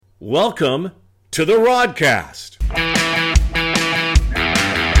Welcome to the Rodcast.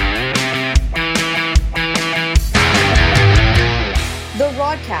 The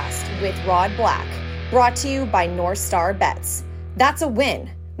Rodcast with Rod Black, brought to you by North Star Bets. That's a win.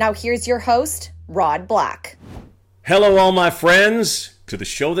 Now here's your host, Rod Black. Hello, all my friends, to the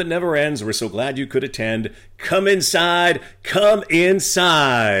show that never ends. We're so glad you could attend. Come inside, come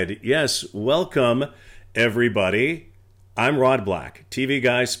inside. Yes, welcome, everybody. I'm Rod Black, TV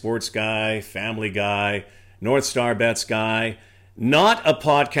guy, sports guy, family guy, North Star Bets guy. Not a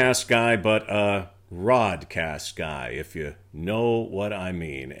podcast guy, but a Rodcast guy, if you know what I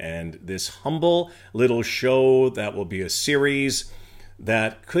mean. And this humble little show that will be a series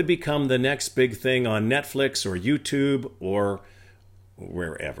that could become the next big thing on Netflix or YouTube or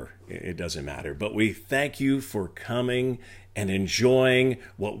wherever. It doesn't matter. But we thank you for coming and enjoying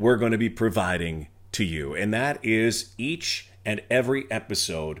what we're going to be providing to you. And that is each and every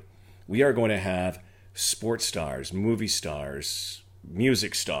episode, we are going to have sports stars, movie stars,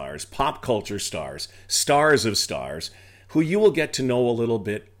 music stars, pop culture stars, stars of stars, who you will get to know a little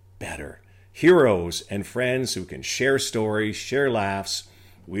bit better. Heroes and friends who can share stories, share laughs.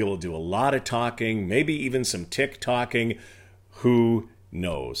 We will do a lot of talking, maybe even some TikToking. Who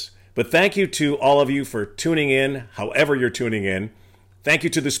knows? But thank you to all of you for tuning in, however you're tuning in. Thank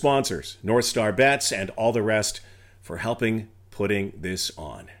you to the sponsors, North Star Bets and all the rest, for helping putting this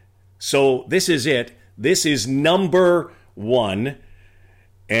on. So this is it. This is number one.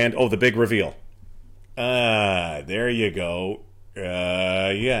 And, the big reveal. There you go.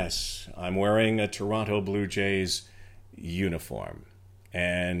 Yes, I'm wearing a Toronto Blue Jays uniform.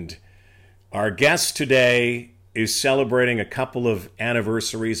 And our guest today is celebrating a couple of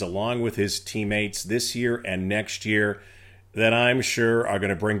anniversaries along with his teammates this year and next year that I'm sure are going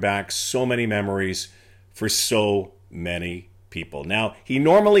to bring back so many memories for so many people. Now, he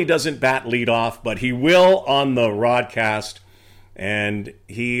normally doesn't bat lead off, but he will on the Rodcast. And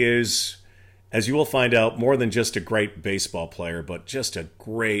he is, as you will find out, more than just a great baseball player, but just a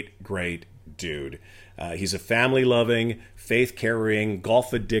great, great dude. He's a family-loving, faith-carrying,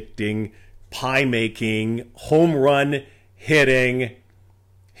 golf-addicting, pie-making, home run hitting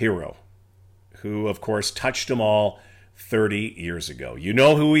hero who, of course, touched them all 30 years ago. You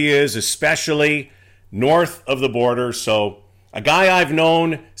know who he is, especially north of the border. So a guy I've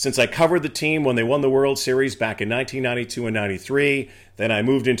known since I covered the team when they won the World Series back in 1992 and 93. Then I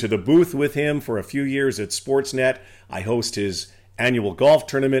moved into the booth with him for a few years at Sportsnet. I host his annual golf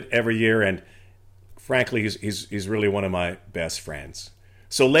tournament every year, and frankly, he's really one of my best friends.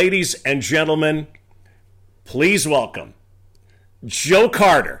 So ladies and gentlemen, please welcome Joe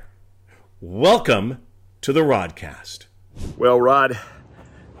Carter. Welcome to the Rodcast. Well, Rod,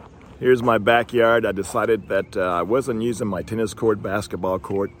 here's my backyard. I decided that I wasn't using my tennis court, basketball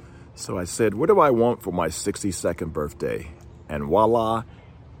court. So I said, what do I want for my 62nd birthday? And voila,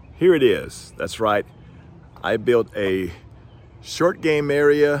 here it is. That's right. I built a short game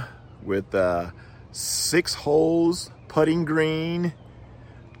area with 6 holes, putting green.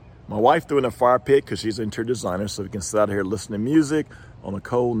 My wife threw in a fire pit because she's an interior designer, so we can sit out here listening to music on a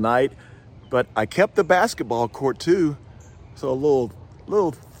cold night. But I kept the basketball court too. So a little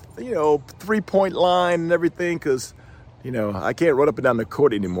 3-point line and everything, because, I can't run up and down the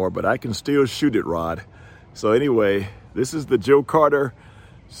court anymore, but I can still shoot it, Rod. So anyway, this is the Joe Carter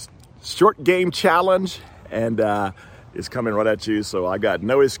short game challenge, and it's coming right at you. So I got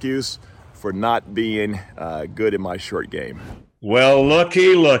no excuse for not being good in my short game. Well,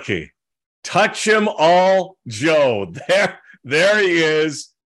 looky. Touch 'em all, Joe. There he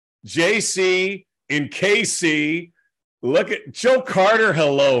is. JC in KC. Look at Joe Carter.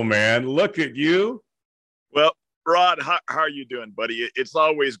 Hello, man. Look at you. Well, Rod, how are you doing, buddy? It's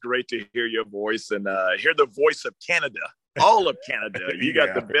always great to hear your voice and hear the voice of Canada, all of Canada. You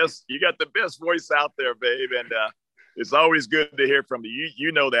got the best. You got the best voice out there, babe. And it's always good to hear from you.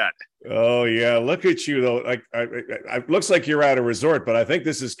 You know that. Oh yeah, look at you though. Like, it looks like you're at a resort, but I think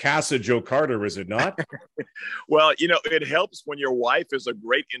this is Casa Joe Carter, is it not? Well, it helps when your wife is a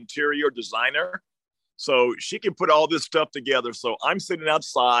great interior designer. So she can put all this stuff together. So I'm sitting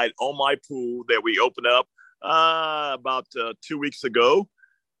outside on my pool that we opened up about 2 weeks ago,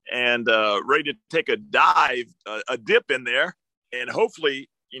 and ready to take a dive, a dip in there. And hopefully,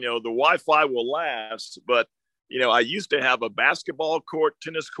 the Wi-Fi will last. But, I used to have a basketball court,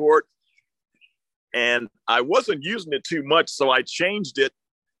 tennis court, and I wasn't using it too much. So I changed it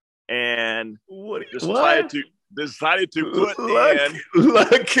and decided to put in.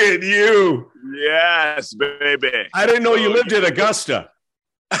 Look at you. Yes, baby. I didn't know you lived in Augusta.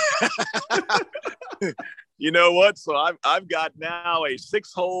 You know what? So I've got now a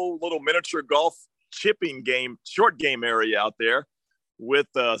 6-hole little miniature golf chipping game, short game area out there with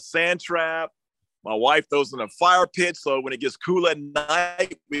a sand trap. My wife throws in a fire pit, so when it gets cool at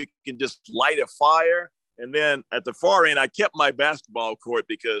night, we can just light a fire. And then at the far end, I kept my basketball court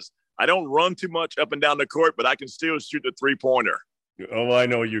because I don't run too much up and down the court, but I can still shoot the three-pointer. Oh, I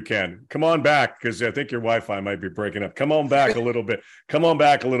know you can. Come on back, because I think your Wi-Fi might be breaking up. Come on back a little bit. Come on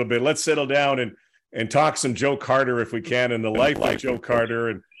back a little bit. Let's settle down and talk some Joe Carter if we can, and the life of Joe Carter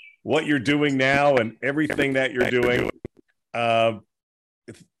and what you're doing now and everything that you're doing.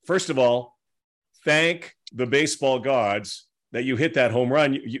 First of all, thank the baseball gods that you hit that home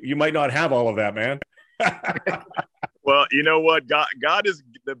run. You might not have all of that, man. Well, you know what? God is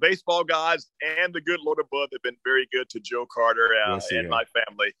the baseball gods and the good Lord above have been very good to Joe Carter and my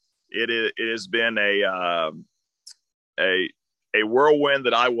family. It has been a whirlwind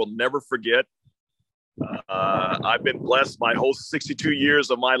that I will never forget. I've been blessed my whole 62 years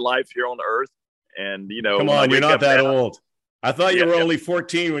of my life here on earth. And, you know, come on, you're not that old. I thought you were only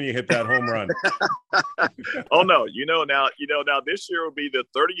 14 when you hit that home run. Oh no, now this year will be the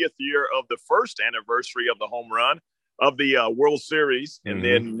 30th year of the first anniversary of the home run of the World Series. And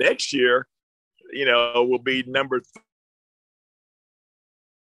then next year, will be number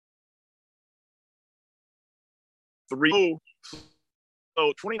 3.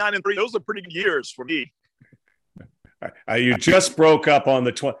 So 29 and 3, those are pretty good years for me. You just broke up on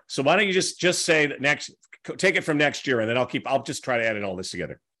the 20. So why don't you just say that take it from next year, and then I'll just try to edit all this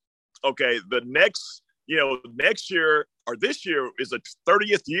together. Okay. The next year or this year is the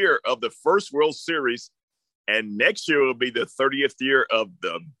 30th year of the first World Series. And next year will be the 30th year of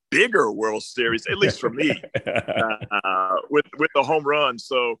the bigger World Series, at least for me, with the home run.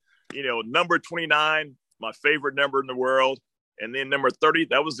 So, number 29, my favorite number in the world. And then number 30,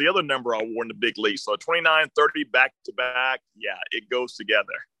 that was the other number I wore in the big league. So 29, 30 back to back. Yeah, it goes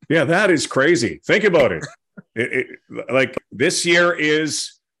together. Yeah, that is crazy. Think about it. Like this year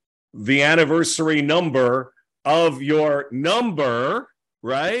is the anniversary number of your number,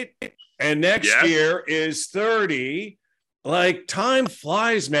 right? And next year is 30. Like time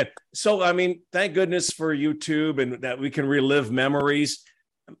flies, man. So, I mean, thank goodness for YouTube and that we can relive memories.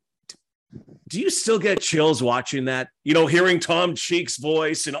 Do you still get chills watching that? Hearing Tom Cheek's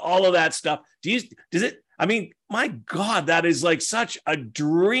voice and all of that stuff. I mean, my God, that is like such a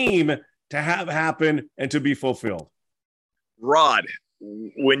dream to have happen and to be fulfilled. Rod,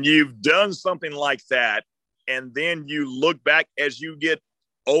 when you've done something like that, and then you look back as you get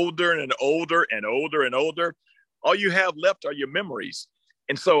older and older and older and older, all you have left are your memories.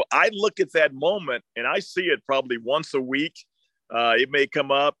 And so I look at that moment and I see it probably once a week. It may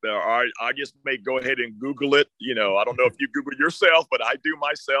come up, or I just may go ahead and Google it. I don't know if you Google yourself, but I do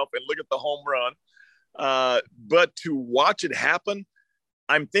myself and look at the home run. But to watch it happen,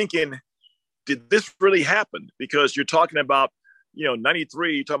 I'm thinking, did this really happen? Because you're talking about,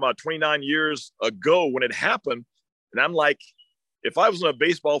 93, you're talking about 29 years ago when it happened. And I'm like, if I was on a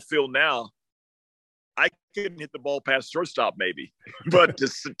baseball field now, I couldn't hit the ball past shortstop maybe. But to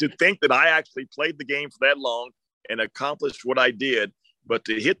think that I actually played the game for that long and accomplished what I did, but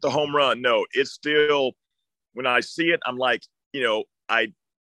to hit the home run, no, it's still, when I see it, I'm like, I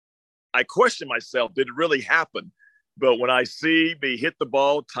question myself, did it really happen? But when I see me hit the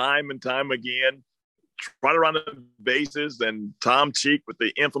ball time and time again, trot around the bases, and Tom Cheek with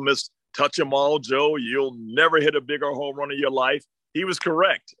the infamous touch 'em all, Joe, you'll never hit a bigger home run in your life. He was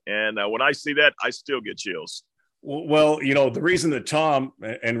correct. And when I see that, I still get chills. Well, the reason that Tom,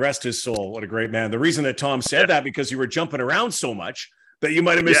 and rest his soul, what a great man. The reason that Tom said that, because you were jumping around so much that you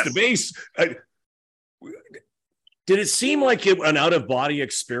might have missed the base. Did it seem like an out-of-body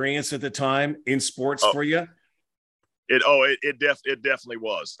experience at the time in sports for you? It definitely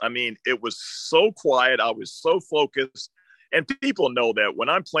was. I mean, it was so quiet. I was so focused. And people know that when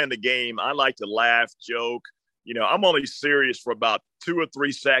I'm playing the game, I like to laugh, joke. I'm only serious for about 2 or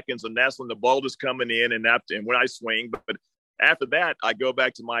 3 seconds, and that's when the ball is coming in and when I swing. But after that, I go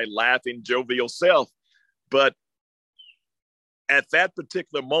back to my laughing, jovial self. But at that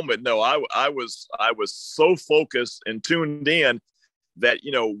particular moment, no, I was so focused and tuned in that,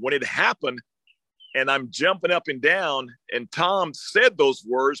 when it happened and I'm jumping up and down, and Tom said those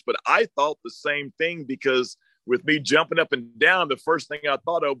words, but I thought the same thing, because with me jumping up and down, the first thing I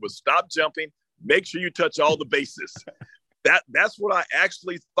thought of was stop jumping. Make sure you touch all the bases. That's what I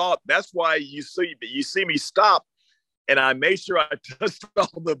actually thought. That's why you see me stop, and I made sure I touched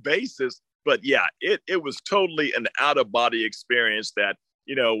all the bases. But yeah, it was totally an out of body experience that,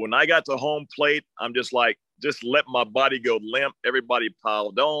 when I got to home plate, I'm just let my body go limp. Everybody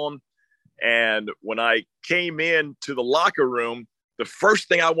piled on. And when I came in to the locker room, the first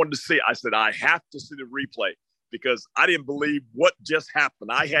thing I wanted to see, I said, I have to see the replay because I didn't believe what just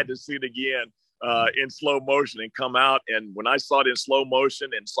happened. I had to see it again in slow motion and come out. And when I saw it in slow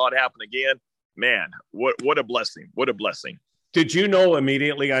motion and saw it happen again, man, what a blessing. What a blessing. Did you know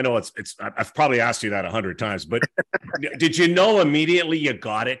immediately? I know I've probably asked you that 100 times, but did you know immediately you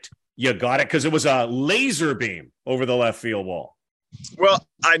got it? You got it because it was a laser beam over the left field wall. Well,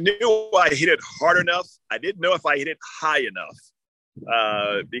 I knew I hit it hard enough. I didn't know if I hit it high enough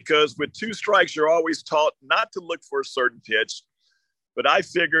because with 2 strikes, you're always taught not to look for a certain pitch. But I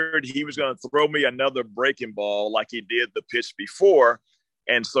figured he was going to throw me another breaking ball like he did the pitch before.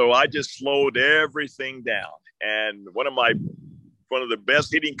 And so I just slowed everything down. And one of the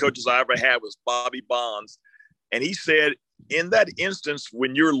best hitting coaches I ever had was Bobby Bonds. And he said, in that instance,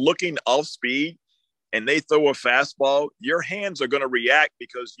 when you're looking off speed and they throw a fastball, your hands are going to react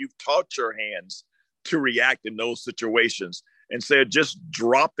because you've taught your hands to react in those situations. And said, just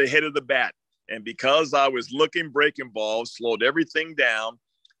drop the head of the bat. And because I was looking breaking balls, slowed everything down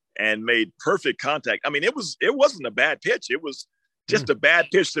and made perfect contact. I mean, it wasn't a bad pitch. It was just a bad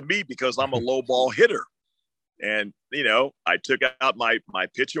pitch to me because I'm a low ball hitter. And, I took out my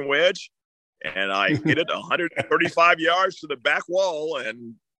pitching wedge and I hit it 135 yards to the back wall,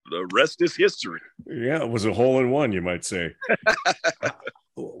 and the rest is history. Yeah, it was a hole in one, you might say.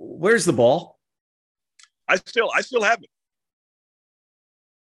 Where's the ball? I still have it.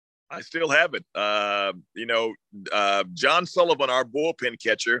 I still have it. John Sullivan, our bullpen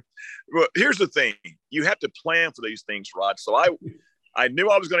catcher. Well, here's the thing. You have to plan for these things, Rod. So I knew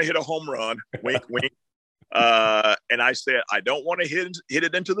I was going to hit a home run, wink, wink. And I said, I don't want to hit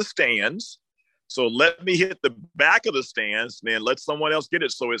it into the stands. So let me hit the back of the stands and then let someone else get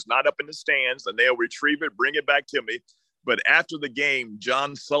it so it's not up in the stands, and they'll retrieve it, bring it back to me. But after the game,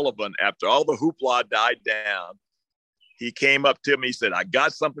 John Sullivan, after all the hoopla died down, he came up to me, he said, I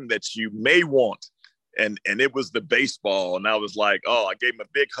got something that you may want. And it was the baseball. And I was like, oh, I gave him a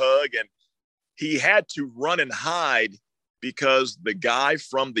big hug. And he had to run and hide because the guy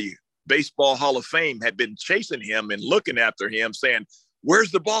from the Baseball Hall of Fame had been chasing him and looking after him saying,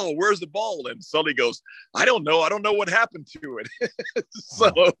 where's the ball? Where's the ball? And Sully goes, I don't know. I don't know what happened to it.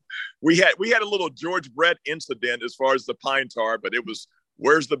 So we had a little George Brett incident as far as the pine tar, but it was,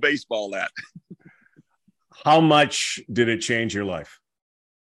 where's the baseball at? How much did it change your life?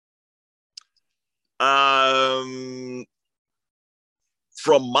 From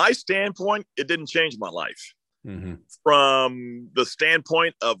my standpoint, it didn't change my life. Mm-hmm. From the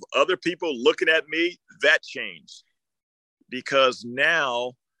standpoint of other people looking at me, that changed. Because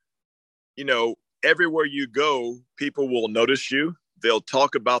now, everywhere you go, people will notice you. They'll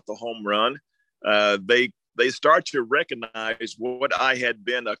talk about the home run. They start to recognize what I had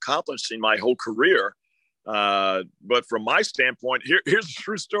been accomplishing my whole career. But from my standpoint, here's the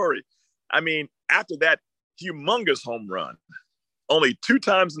true story. I mean, after that humongous home run, only 2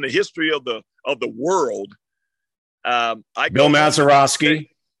 times in the history of the world, Bill Mazeroski,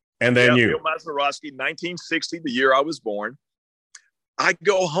 and then you. Bill Mazeroski, 1960, the year I was born. I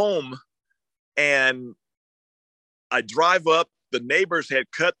go home and I drive up. The neighbors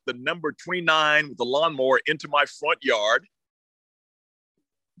had cut the number 29 with the lawnmower into my front yard.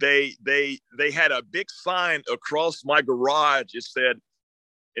 They had a big sign across my garage. It said,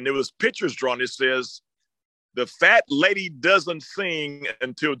 and there was pictures drawn. It says, the fat lady doesn't sing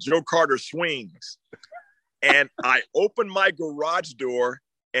until Joe Carter swings. And I opened my garage door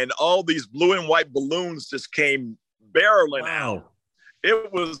and all these blue and white balloons just came barreling out.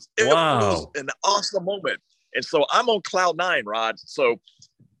 It was an awesome moment. And so I'm on cloud 9, Rod. So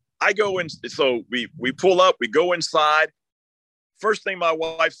I go in. So we pull up, we go inside. First thing my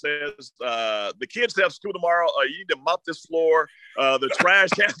wife says, the kids have school tomorrow. You need to mop this floor. The trash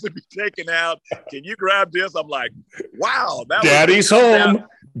has to be taken out. Can you grab this? I'm like, wow. Daddy's home.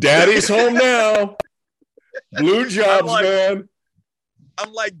 Daddy's home now. Blue jobs, man.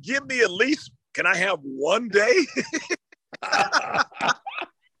 I'm like, give me at least, can I have one day?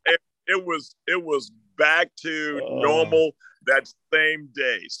 It was back to normal that same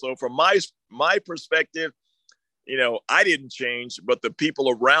day. So from my perspective, I didn't change, but the people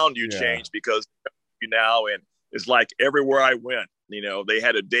around you changed because now, and it's like everywhere I went, they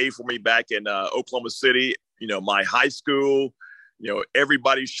had a day for me back in Oklahoma City, my high school,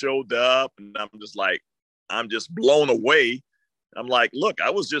 everybody showed up, and I'm just blown away. I'm like, look, I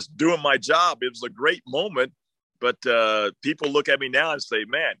was just doing my job. It was a great moment. But people look at me now and say,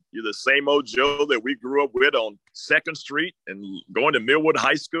 man, you're the same old Joe that we grew up with on 2nd Street and going to Millwood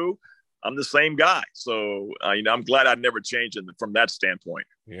High School. I'm the same guy. So, I'm glad I never changed it from that standpoint.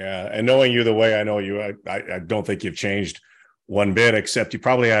 Yeah. And knowing you the way I know you, I don't think you've changed one bit, except you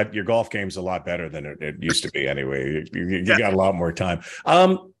probably had your golf game's a lot better than it used to be anyway. You got a lot more time.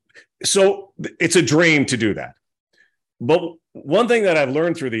 So it's a dream to do that. But one thing that I've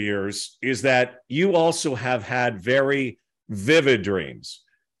learned through the years is that you also have had very vivid dreams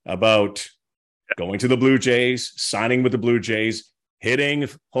about going to the Blue Jays, signing with the Blue Jays, hitting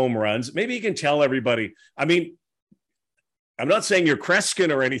home runs. Maybe you can tell everybody. I mean, I'm not saying you're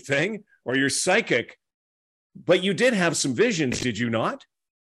Kreskin or anything, or you're psychic, but you did have some visions, did you not?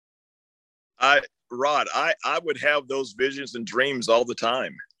 Rod, I would have those visions and dreams all the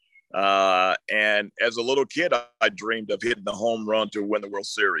time. And as a little kid, I dreamed of hitting the home run to win the World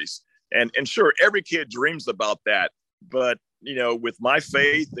Series. And sure, every kid dreams about that. But, with my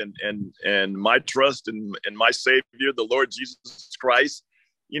faith and my trust in my Savior, the Lord Jesus Christ,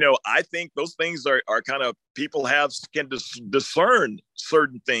 I think those things are kind of, people can discern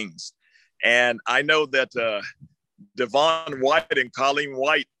certain things. And I know that Devon White and Colleen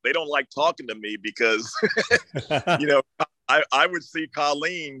White, they don't like talking to me because, I would see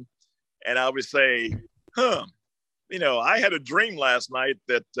Colleen and I would say, I had a dream last night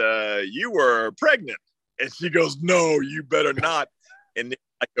that you were pregnant. And she goes, no, you better not. And then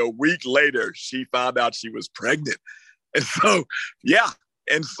like a week later, she found out she was pregnant. And so, yeah.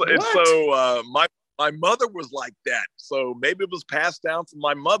 And so my mother was like that. So maybe it was passed down from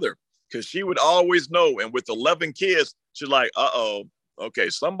my mother because she would always know. And with 11 kids, she's like, okay,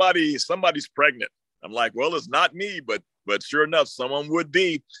 somebody's pregnant. I'm like, well, it's not me, but sure enough, someone would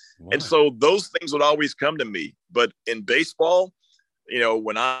be. Wow. And so those things would always come to me. But in baseball,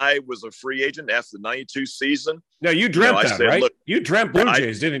 when I was a free agent after the 92 season. No, you dreamt that, right? Look, you dreamt Blue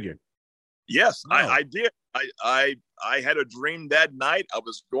Jays, didn't you? Yes, wow. I did. I had a dream that night. I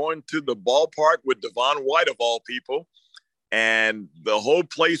was going to the ballpark with Devon White, of all people, and the whole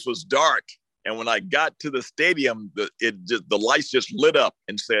place was dark. And when I got to the stadium, the lights just lit up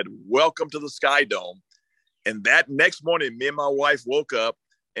and said, "Welcome to the Sky Dome." And that next morning, me and my wife woke up,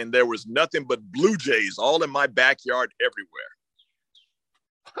 and there was nothing but Blue Jays all in my backyard everywhere.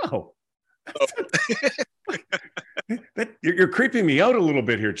 Oh, you're creeping me out a little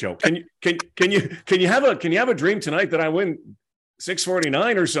bit here, Joe. Can you have a dream tonight that I win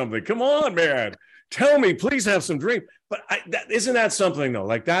 649 or something? Come on, man. Tell me, please have some dream. But isn't that something though?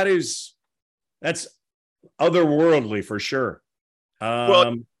 Like that's otherworldly for sure.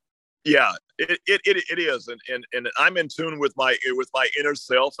 Well, yeah, it is, and I'm in tune with my inner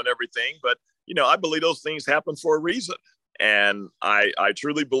self and everything. But I believe those things happen for a reason. And I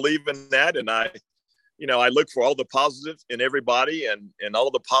truly believe in that. And I look for all the positive in everybody and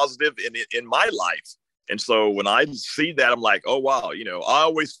all the positive in my life. And so when I see that, I'm like, oh, wow. I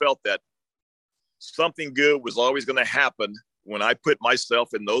always felt that something good was always going to happen when I put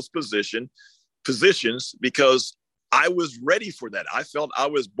myself in those positions because I was ready for that. I felt I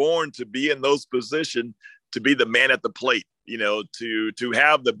was born to be in those positions, to be the man at the plate, to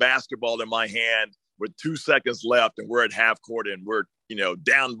have the basketball in my hand with 2 seconds left and we're at half court and we're,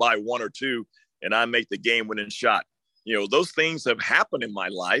 down by 1 or 2 and I make the game winning shot. Those things have happened in my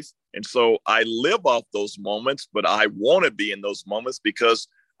life. And so I live off those moments, but I want to be in those moments because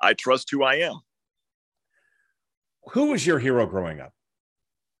I trust who I am. Who was your hero growing up?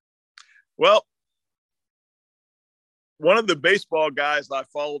 Well, one of the baseball guys I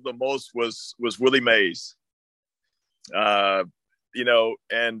followed the most was Willie Mays. And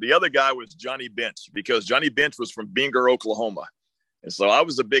the other guy was Johnny Bench because Johnny Bench was from Binger, Oklahoma. And so I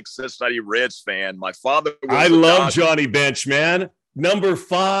was a big Cincinnati Reds fan. My father was I love Johnny Bench, man. Number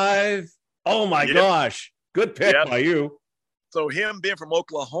 5. Oh, my gosh. Good pick by you. So him being from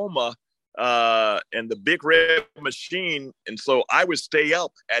Oklahoma and the Big Red Machine. And so I would stay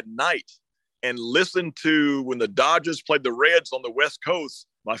up at night and listen to when the Dodgers played the Reds on the West Coast.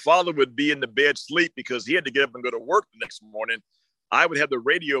 My father would be in the bed sleep because he had to get up and go to work the next morning. I would have the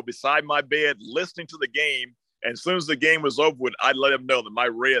radio beside my bed listening to the game. And as soon as the game was over with, I'd let him know that my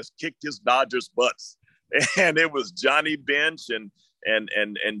Reds kicked his Dodgers butts. And it was Johnny Bench and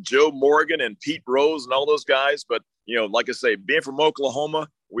Joe Morgan and Pete Rose and all those guys. But, like I say, being from Oklahoma,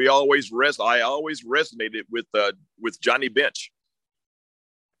 I always resonated with Johnny Bench.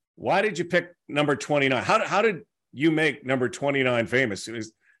 Why did you pick number 29? How did you make number 29 famous?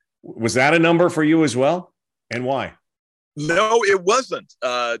 Was that a number for you as well? And why? No, it wasn't.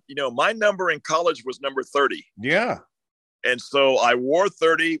 My number in college was number 30. Yeah. And so I wore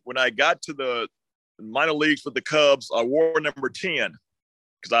 30. When I got to the minor leagues with the Cubs, I wore number 10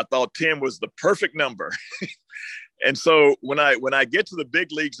 because I thought 10 was the perfect number. And so when I get to the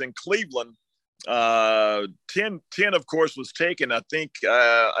big leagues in Cleveland, 10 of course was taken. I think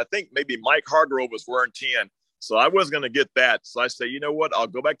maybe Mike Hargrove was wearing 10. So I wasn't going to get that. So I say, you know what? I'll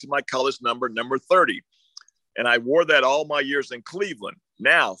go back to my college number 30. And I wore that all my years in Cleveland.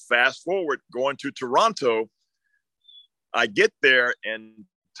 Now, fast forward, going to Toronto, I get there and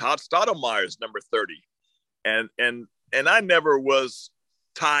Todd Stottlemyre's number 30. And I never was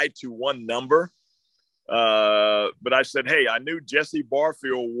tied to one number. But I said, hey, I knew Jesse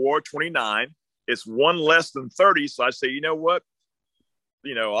Barfield wore 29. It's one less than 30. So I say, you know what?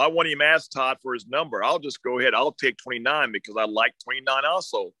 I want him asked Todd for his number. I'll just go ahead. I'll take 29 because I like 29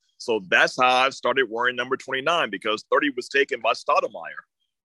 also. So that's how I started wearing number 29 because 30 was taken by Stottlemyre.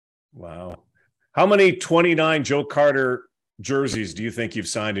 Wow. How many 29 Joe Carter jerseys do you think you've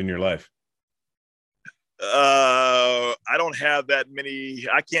signed in your life? I don't have that many.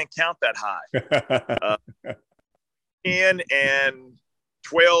 I can't count that high. 10 and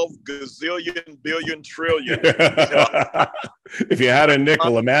 12 gazillion, billion, trillion. If you had a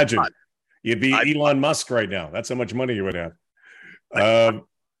nickel, imagine you'd be Elon Musk right now. That's how much money you would have.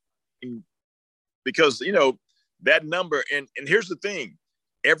 Because, that number, and here's the thing,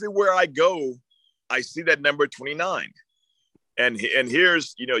 everywhere I go, I see that number 29. And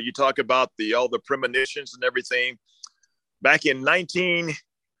here's, you talk about all the premonitions and everything. Back in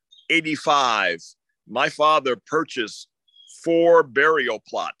 1985, my father purchased 4 burial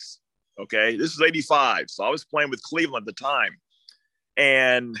plots. Okay. This is 85. So I was playing with Cleveland at the time.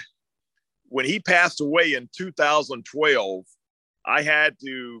 And when he passed away in 2012, I had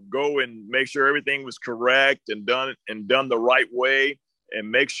to go and make sure everything was correct and done the right way and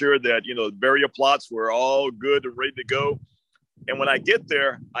make sure that, the burial plots were all good and ready to go. And when I get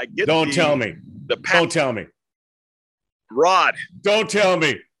there, Don't tell me. Don't tell me. Rod. Don't tell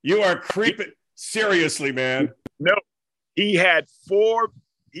me. You are creeping. Seriously, man. No. He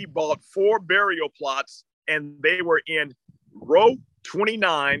bought 4 burial plots and they were in row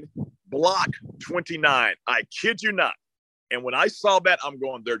 29, block 29. I kid you not. And when I saw that, I'm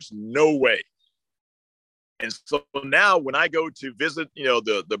going, there's no way. And so now when I go to visit,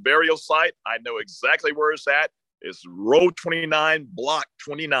 the burial site, I know exactly where it's at. It's row 29, block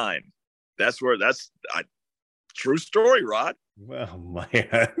 29. That's true story, Rod. Well,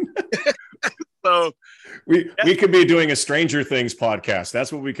 man. So we could be doing a Stranger Things podcast.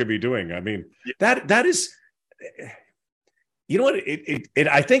 That's what we could be doing. I mean, that is, you know what?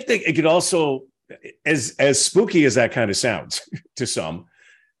 I think that it could also, as spooky as that kind of sounds to some,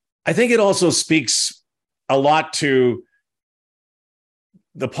 I think it also speaks a lot to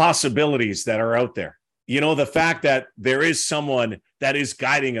the possibilities that are out there. The fact that there is someone that is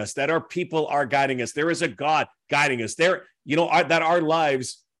guiding us, that our people are guiding us. There is a God guiding us there, that our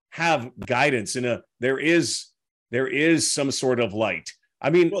lives have guidance there is some sort of light. I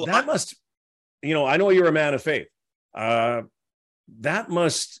mean, that must, I know you're a man of faith. That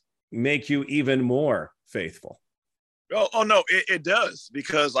must make you even more faithful. Oh no, it does,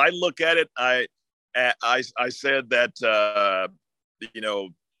 because I look at it. I said that,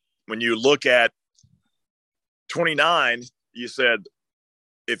 when you look at 29, you said,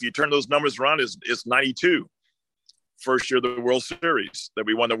 if you turn those numbers around, it's 92. First year of the World Series that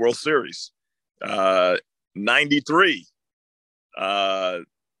we won the World Series. 93, the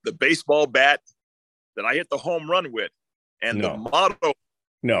baseball bat that I hit the home run with, and the motto of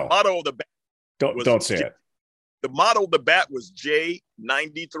the bat. Don't say it. The motto of the bat was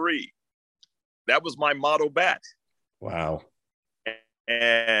J93. That was my motto bat. Wow.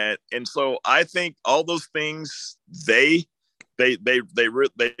 And so I think all those things they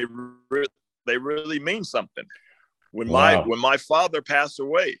really mean something. When my father passed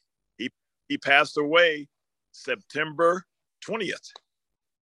away, he passed away September 20th,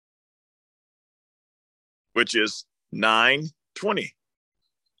 which is 9/20.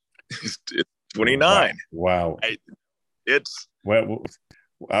 It's 29. Wow. It's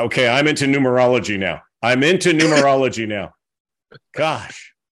okay. I'm into numerology now.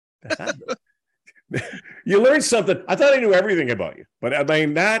 Gosh. You learned something. I thought I knew everything about you, but I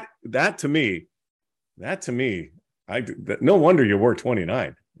mean, that to me, no wonder you were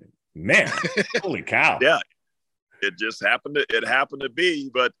 29, man. Holy cow. Yeah. It just happened to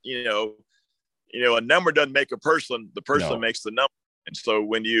be, but a number doesn't make a person. The person makes the number. And so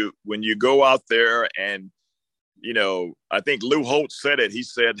when you go out there and, I think Lou Holtz said it, he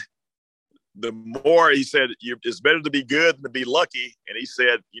said, it's better to be good than to be lucky. And he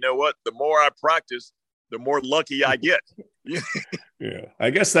said, you know what, the more I practice, the more lucky I get. Yeah.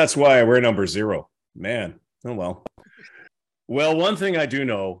 I guess that's why I wear number 0, man. Oh, well, one thing I do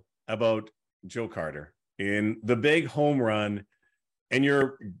know about Joe Carter in the big home run, and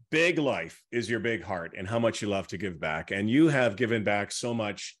your big life is your big heart and how much you love to give back. And you have given back so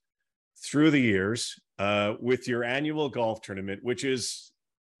much through the years with your annual golf tournament, which is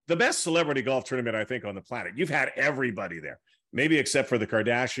the best celebrity golf tournament, I think, on the planet. You've had everybody there, maybe except for the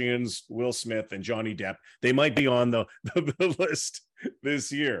Kardashians, Will Smith, and Johnny Depp. They might be on the list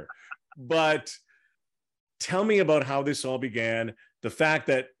this year. But tell me about how this all began. The fact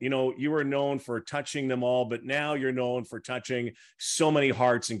that, you were known for touching them all, but now you're known for touching so many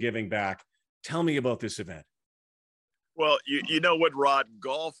hearts and giving back. Tell me about this event. Well, you know what, Rod?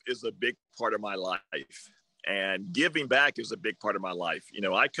 Golf is a big part of my life, and giving back is a big part of my life.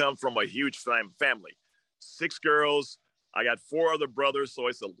 I come from a huge family, 6 girls. I got 4 other brothers, so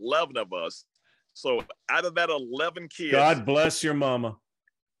it's 11 of us. So out of that 11 kids, God bless your mama.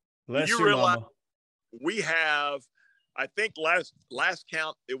 Bless you your realize mama. We have, I think last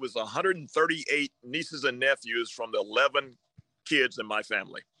count, it was 138 nieces and nephews from the 11 kids in my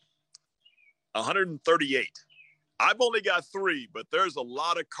family. 138. I've only got 3, but there's a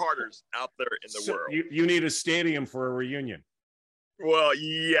lot of Carters out there in the world. You need a stadium for a reunion. Well,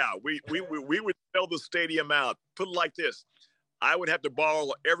 yeah, we would sell the stadium out. Put it like this. I would have to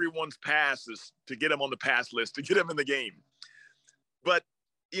borrow everyone's passes to get them on the pass list, to get them in the game. But,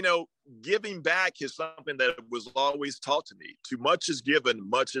 giving back is something that was always taught to me. Too much is given,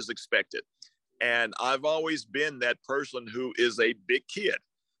 much is expected. And I've always been that person who is a big kid.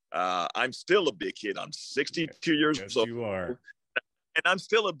 I'm still a big kid. I'm 62 years old. Yes, you are. And I'm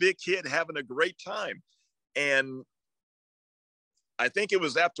still a big kid having a great time. And I think it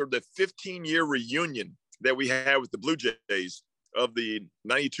was after the 15-year reunion that we had with the Blue Jays of the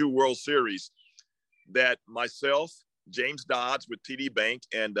 92 World Series that myself, James Dodds with TD Bank,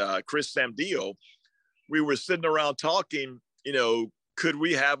 and Chris Samdio, we were sitting around talking, could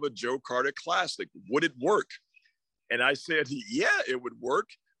we have a Joe Carter Classic? Would it work? And I said, yeah, it would work.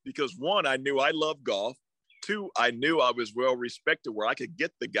 Because 1, I knew I loved golf. 2, I knew I was well respected where I could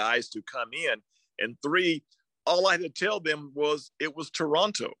get the guys to come in. And 3, all I had to tell them was it was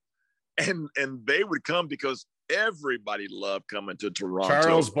Toronto. And they would come because everybody loved coming to Toronto.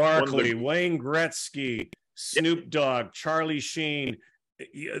 Charles Barkley, Wayne Gretzky, Snoop Dogg, Charlie Sheen.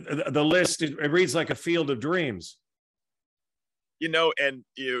 The list, it reads like a field of dreams. And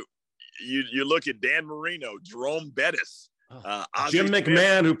you look at Dan Marino, Jerome Bettis, Jim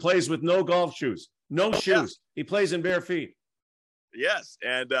McMahon, who plays with no golf shoes, no shoes. Yeah. He plays in bare feet. Yes,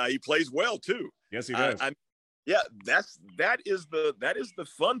 and he plays well too. Yes, he does. That is the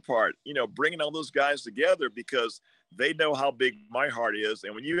fun part. Bringing all those guys together because they know how big my heart is,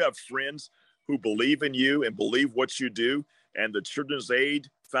 and when you have friends who believe in you and believe what you do, and the Children's Aid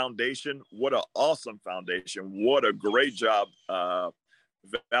Foundation, what an awesome foundation! What a great job.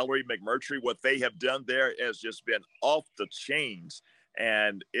 Valerie McMurtry, what they have done there has just been off the chains.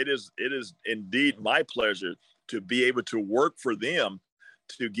 And it is indeed my pleasure to be able to work for them,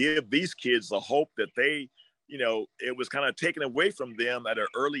 to give these kids the hope that they, it was kind of taken away from them at an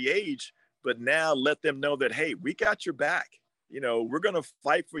early age, but now let them know that, hey, we got your back. We're going to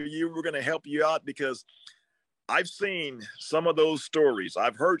fight for you. We're going to help you out, because I've seen some of those stories.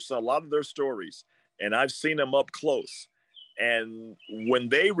 I've heard a lot of their stories, and I've seen them up close. And when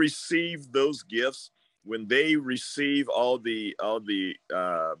they receive those gifts, when they receive all the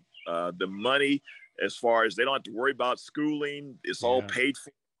money, as far as they don't have to worry about schooling, it's all paid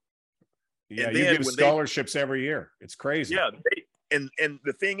for. Yeah, and you give scholarships every year. It's crazy. Yeah, and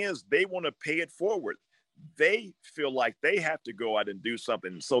the thing is, they want to pay it forward. They feel like they have to go out and do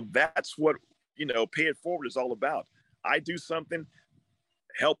something. So that's what pay it forward is all about. I do something,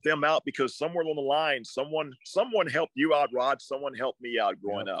 help them out, because somewhere along the line, someone helped you out, Rod. Someone helped me out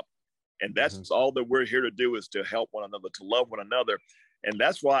growing up. And that's all that we're here to do, is to help one another, to love one another. And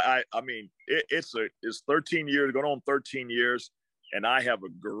that's why it's 13 years, going on 13 years. And I have a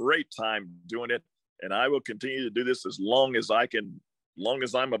great time doing it. And I will continue to do this as long as I can, long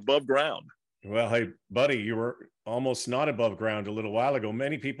as I'm above ground. Well, hey, buddy, you were almost not above ground a little while ago.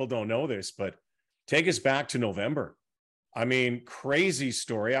 Many people don't know this, but take us back to November. Crazy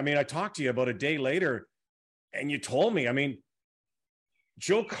story. I talked to you about a day later, and you told me,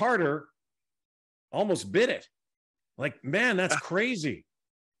 Joe Carter almost bit it. Like, man, that's crazy.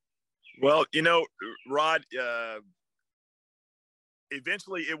 Well, Rod,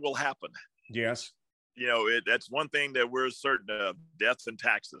 eventually it will happen. Yes. That's one thing that we're certain of: deaths and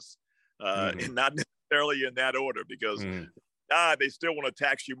taxes, and not necessarily in that order, because they still want to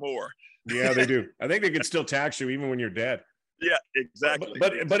tax you more. Yeah, they do. I think they can still tax you even when you're dead. Yeah, exactly.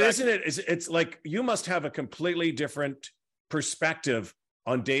 But isn't it? It's like you must have a completely different perspective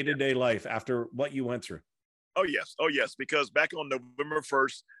on day-to-day life after what you went through? Oh, yes. Oh, yes. Because back on November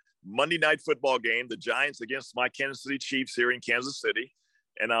 1st, Monday night football game, the Giants against my Kansas City Chiefs here in Kansas City.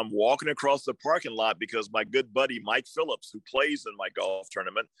 And I'm walking across the parking lot because my good buddy, Mike Phillips, who plays in my golf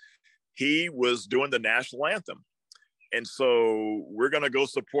tournament, he was doing the national anthem. And so we're going to go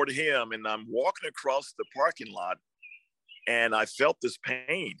support him. And I'm walking across the parking lot and I felt this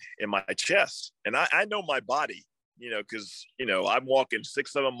pain in my chest. And I know my body, because, I'm walking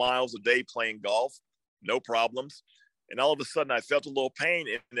 6-7 miles a day playing golf, no problems. And all of a sudden I felt a little pain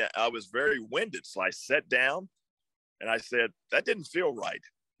and I was very winded. So I sat down and I said, that didn't feel right.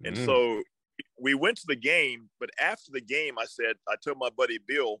 And so we went to the game, but after the game, I told my buddy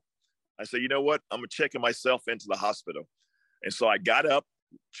Bill, I said, you know what? I'm checking myself into the hospital. And so I got up,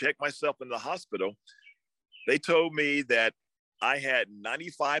 checked myself into the hospital. They told me that I had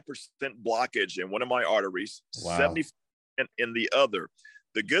 95% blockage in one of my arteries, wow. 70% in the other.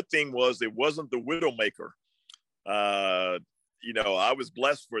 The good thing was it wasn't the widowmaker. I was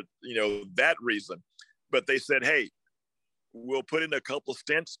blessed for, that reason. But they said, hey, we'll put in a couple of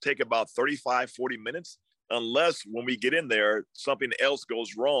stents, take about 35, 40 minutes, unless when we get in there, something else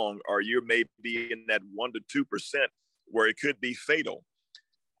goes wrong or you may be in that 1% to 2% where it could be fatal.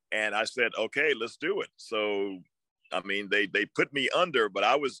 And I said, okay, let's do it. So, they put me under, but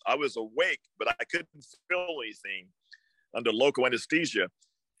I was awake, but I couldn't feel anything under local anesthesia.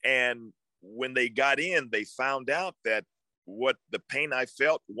 And when they got in, they found out that what the pain I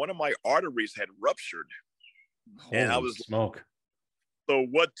felt, one of my arteries had ruptured. Holy and I was smoke. So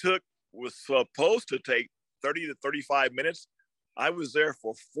what was supposed to take 30 to 35 minutes. I was there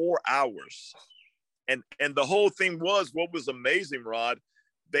for 4 hours. And the whole thing was, what was amazing, Rod,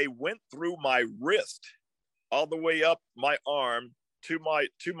 they went through my wrist all the way up my arm to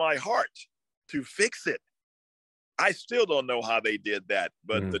my heart to fix it. I still don't know how they did that,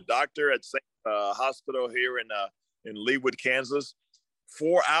 but the doctor at St. Hospital here in Leawood, Kansas,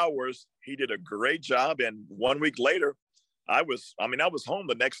 4 hours, he did a great job. And 1 week later, I was home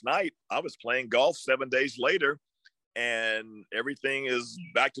the next night. I was playing golf 7 days later and everything is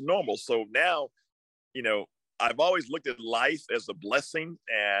back to normal. So now, I've always looked at life as a blessing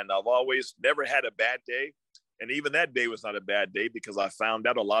and I've always never had a bad day. And even that day was not a bad day because I found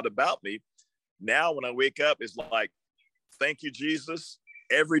out a lot about me. Now, when I wake up, it's like, thank you, Jesus.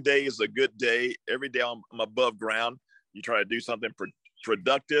 Every day is a good day. Every day I'm above ground. You try to do something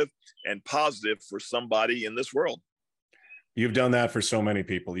productive and positive for somebody in this world. You've done that for so many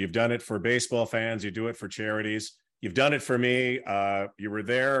people. You've done it for baseball fans. You do it for charities. You've done it for me. You were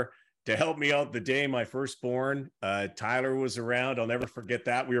there to help me out the day my firstborn, Tyler, was around. I'll never forget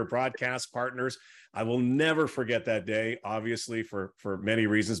that. We were broadcast partners. I will never forget that day, obviously for many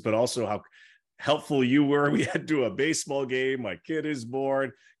reasons, but also how helpful you were. We had to do a baseball game. My kid is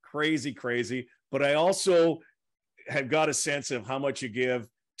born. Crazy. But I also have got a sense of how much you give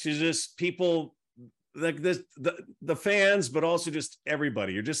to just people like this, the fans, but also just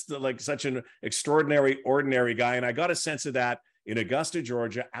everybody. You're just like such an extraordinary, ordinary guy. And I got a sense of that in Augusta,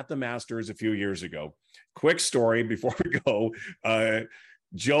 Georgia at the Masters a few years ago. Quick story before we go.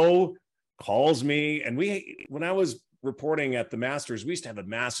 Joe calls me and when I was reporting at the Masters, we used to have a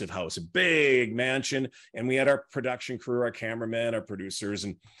massive house, a big mansion. And we had our production crew, our cameramen, our producers,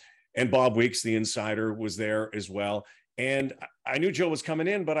 and Bob Weeks, the insider, was there as well. And I knew Joe was coming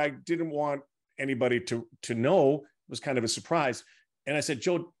in, but I didn't want anybody to know. It was kind of a surprise. And I said,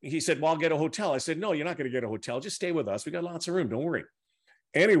 Joe, he said, well, I'll get a hotel. I said, no, you're not going to get a hotel. Just stay with us. We got lots of room. Don't worry.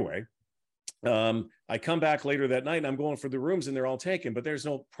 Anyway, I come back later that night and I'm going for the rooms and they're all taken, but there's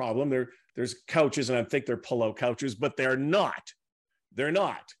no problem. There's couches and I think they're pull-out couches, but they're not. They're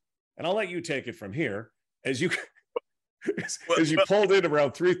not. And I'll let you take it from here as you pulled in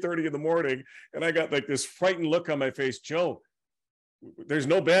around 3:30 in the morning and I got like this frightened look on my face. Joe, there's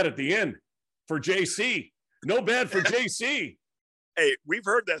no bed at the inn for JC. No bed for JC. Hey, we've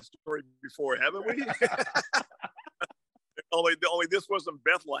heard that story before, haven't we? only this wasn't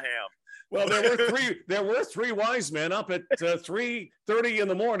Bethlehem. Well, there were three wise men up at 3:30 in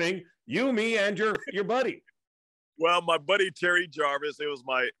the morning. You, me, and your buddy. Well, my buddy Terry Jarvis. It was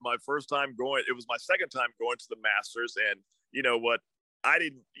my first time going. It was my second time going to the Masters, and you know what? I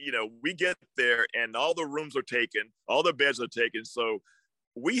didn't. We get there, and all the rooms are taken, all the beds are taken. So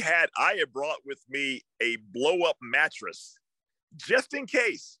I had brought with me a blow-up mattress just in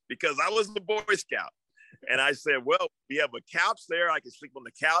case, because I was the Boy Scout. And I said, well, we have a couch there. I can sleep on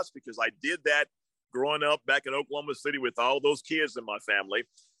the couch because I did that growing up back in Oklahoma City with all those kids in my family.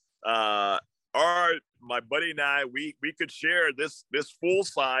 My buddy and I, we could share this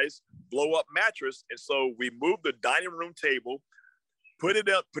full-size blow-up mattress. And so we moved the dining room table, put it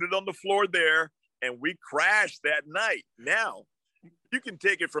up, put it on the floor there, and we crashed that night. Now, you can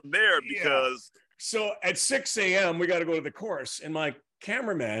take it from there because. Yeah. So at 6 a.m., we got to go to the course, and my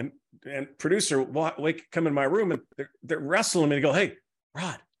cameraman and producer come in my room, and they're wrestling me to go, "Hey,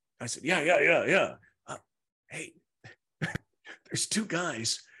 Rod." I said, yeah. Hey, there's two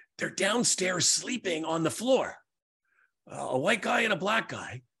guys. They're downstairs sleeping on the floor. A white guy and a black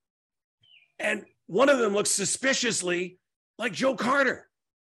guy. And one of them looks suspiciously like Joe Carter.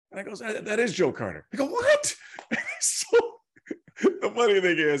 And I goes, that is Joe Carter. I go, what? So the funny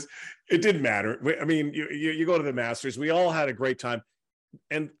thing is, it didn't matter. I mean, you go to the Masters. We all had a great time.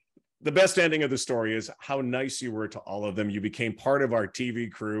 And the best ending of the story is how nice you were to all of them. You became part of our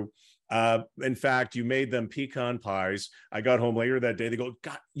TV crew. In fact, you made them pecan pies. I got home later that day. They go,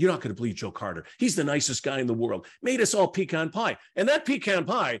 God, you're not going to believe Joe Carter. He's the nicest guy in the world. Made us all pecan pie. And that pecan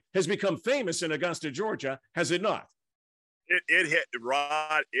pie has become famous in Augusta, Georgia, has it not?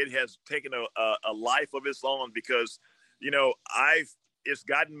 Rod, it has taken a life of its own because, it's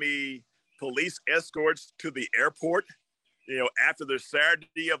gotten me police escorts to the airport. After the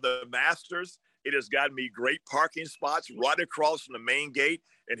Saturday of the Masters, it has gotten me great parking spots right across from the main gate.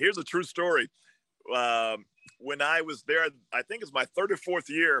 And here's a true story. When I was there, I think it's my third or fourth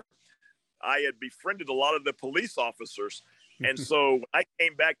year, I had befriended a lot of the police officers. And so when I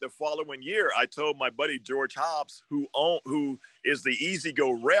came back the following year, I told my buddy George Hobbs, who is the Easy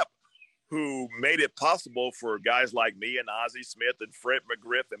Go rep, who made it possible for guys like me and Ozzie Smith and Fred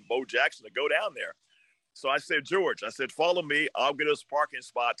McGriff and Bo Jackson to go down there. So I said, George, follow me. I'll get us parking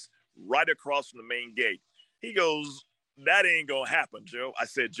spots right across from the main gate. He goes, that ain't going to happen, Joe. I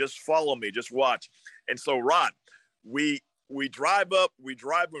said, just follow me. Just watch. And so, Rod, we drive up. We're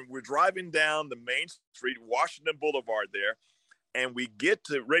driving down the main street, Washington Boulevard there, and we get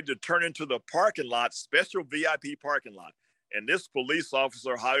ready to turn into the parking lot, special VIP parking lot. And this police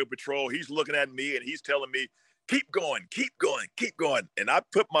officer, Highway Patrol, he's looking at me and he's telling me, keep going, keep going, keep going. And I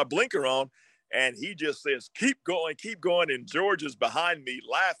put my blinker on. And he just says, keep going, keep going. And George is behind me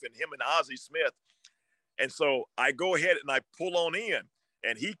laughing, him and Ozzie Smith. And so I go ahead and I pull on in.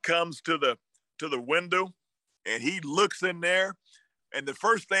 And he comes to the window and he looks in there. And the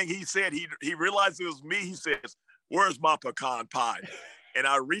first thing he said, he realized it was me. He says, where's my pecan pie? And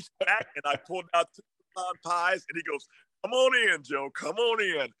I reached back and I pulled out two pecan pies. And he goes, come on in, Joe, come on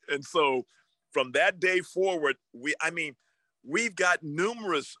in. And so from that day forward, we've got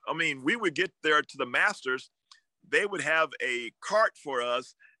numerous. We would get there to the Masters. They would have a cart for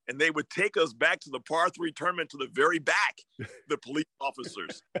us, and they would take us back to the par 3 tournament to the very back. The police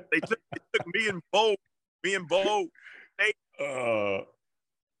officers. They took me and Bo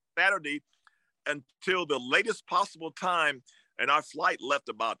Saturday until the latest possible time, and our flight left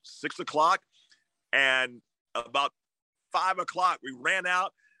about 6 o'clock, and about 5 o'clock we ran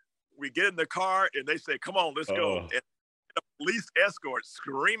out. We get in the car, and they say, "Come on, let's go." And a police escort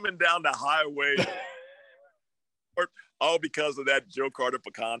screaming down the highway, all because of that Joe Carter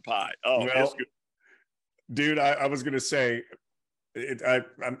pecan pie. Oh, well, good. Dude, I was going to say,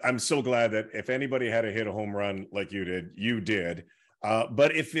 I'm so glad that if anybody had to hit a home run like you did.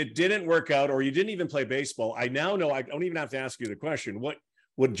 But if it didn't work out, or you didn't even play baseball, I now know I don't even have to ask you the question. What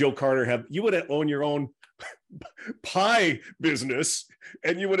would Joe Carter have? You would have owned your own pie business,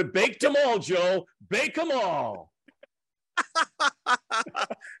 and you would have baked them all, Joe. Bake them all.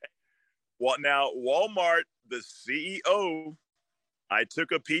 Well, now Walmart, the CEO, I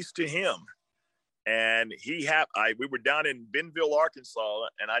took a piece to him, and we were down in Bentonville, Arkansas,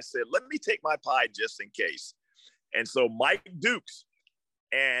 and I said, let me take my pie just in case. And so Mike Dukes,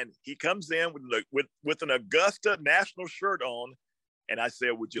 and he comes in with an Augusta National shirt on, and I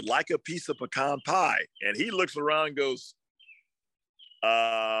said, would you like a piece of pecan pie? And he looks around and goes,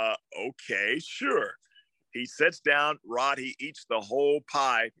 okay, sure. He sits down, Rod, he eats the whole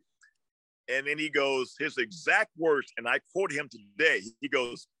pie. And then he goes, his exact words, and I quote him today. He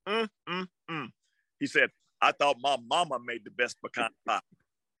goes, He said, I thought my mama made the best pecan pie.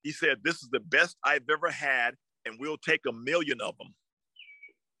 He said, this is the best I've ever had, and we'll take 1 million of them.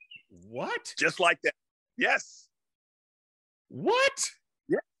 What? Just like that. Yes. What?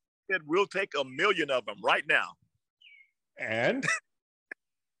 Yeah. He said, we'll take 1 million of them right now. And?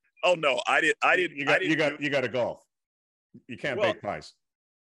 Oh no, I didn't. You got to golf. You can't bake pies.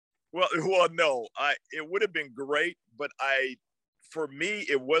 Well, no. It would have been great, but for me,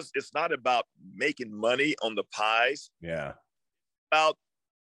 it's not about making money on the pies. Yeah. About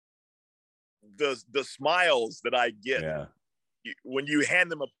the smiles that I get. Yeah. When you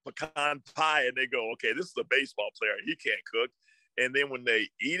hand them a pecan pie and they go, okay, this is a baseball player. He can't cook. And then when they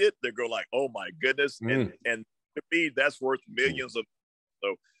eat it, they go like, oh my goodness. And to me, that's worth millions of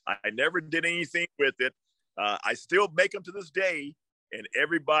So I never did anything with it. I still make them to this day. And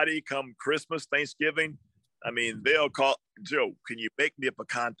everybody come Christmas, Thanksgiving, I mean, they'll call, Joe, can you make me a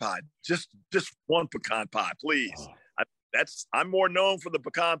pecan pie? Just one pecan pie, please. I'm more known for the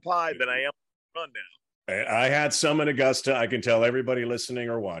pecan pie than I am run now. I had some in Augusta. I can tell everybody listening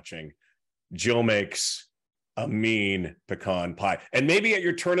or watching, Joe makes a mean pecan pie. And maybe at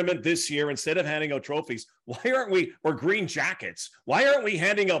your tournament this year, instead of handing out trophies, or green jackets, why aren't we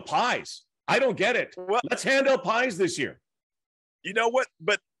handing out pies? I don't get it. Well, let's hand out pies this year. You know what?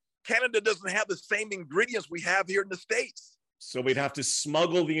 But Canada doesn't have the same ingredients we have here in the States. So we'd have to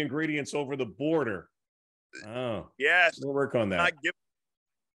smuggle the ingredients over the border. Oh, yes. We'll work on that. I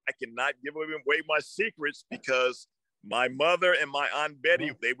cannot give away my secrets because my mother and my Aunt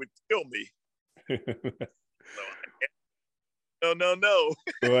Betty, they would kill me. No.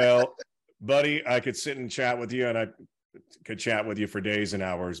 Well, buddy, I could sit and chat with you, and I could chat with you for days and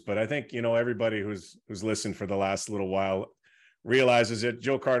hours. But I think, everybody who's listened for the last little while realizes that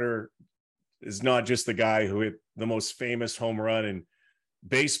Joe Carter is not just the guy who hit the most famous home run in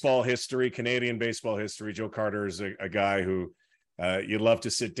baseball history, Canadian baseball history. Joe Carter is a guy who you'd love to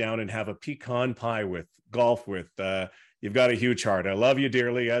sit down and have a pecan pie with, golf with. You've got a huge heart. I love you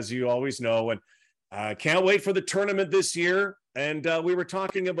dearly, as you always know. And I can't wait for the tournament this year. And we were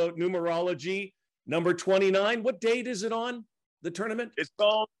talking about numerology, number 29. What date is it on, the tournament? It's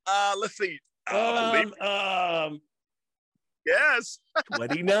on, let's see. Yes.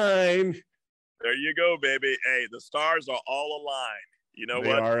 29. There you go, baby. Hey, the stars are all aligned. You know what?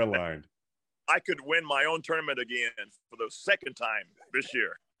 They are aligned. I could win my own tournament again for the second time this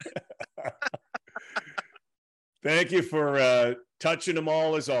year. Thank you for touching them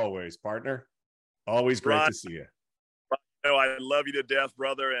all as always, partner. Always great to see you. I love you to death,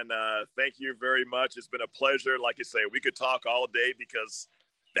 brother, and thank you very much. It's been a pleasure. Like I say, we could talk all day because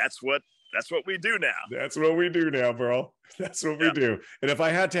that's what we do now. That's what we do now, bro. That's what we do. And if I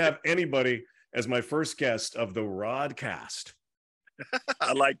had to have anybody as my first guest of the Rodcast,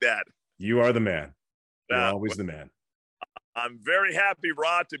 I like that. You are the man. You're always the man. I'm very happy,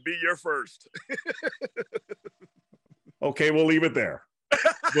 Rod, to be your first. Okay, we'll leave it there.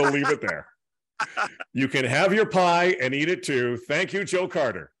 You can have your pie and eat it too. Thank you, Joe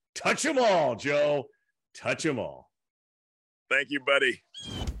Carter. Touch them all, Joe. Touch them all. Thank you, buddy.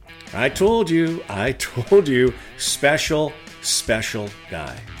 I told you. Special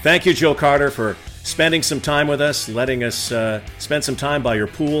guy. Thank you, Joe Carter, for spending some time with us, letting us spend some time by your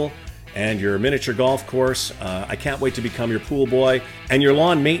pool and your miniature golf course. I can't wait to become your pool boy and your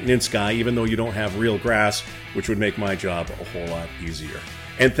lawn maintenance guy, even though you don't have real grass, which would make my job a whole lot easier.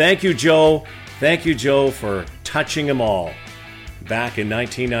 And thank you, Joe. Thank you, Joe, for touching them all back in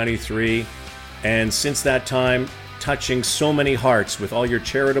 1993. And since that time, touching so many hearts with all your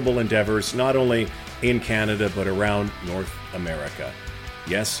charitable endeavors, not only in Canada, but around North America.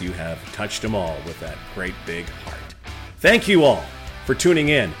 Yes, you have touched them all with that great big heart. Thank you all for tuning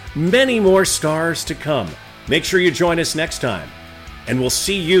in. Many more stars to come. Make sure you join us next time, and we'll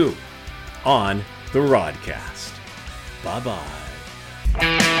see you on the Rodcast. Bye-bye.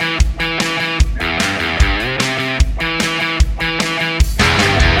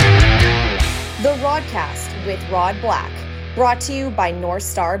 The Rodcast with Rod Black, brought to you by North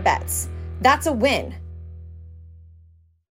Star Bets. That's a win.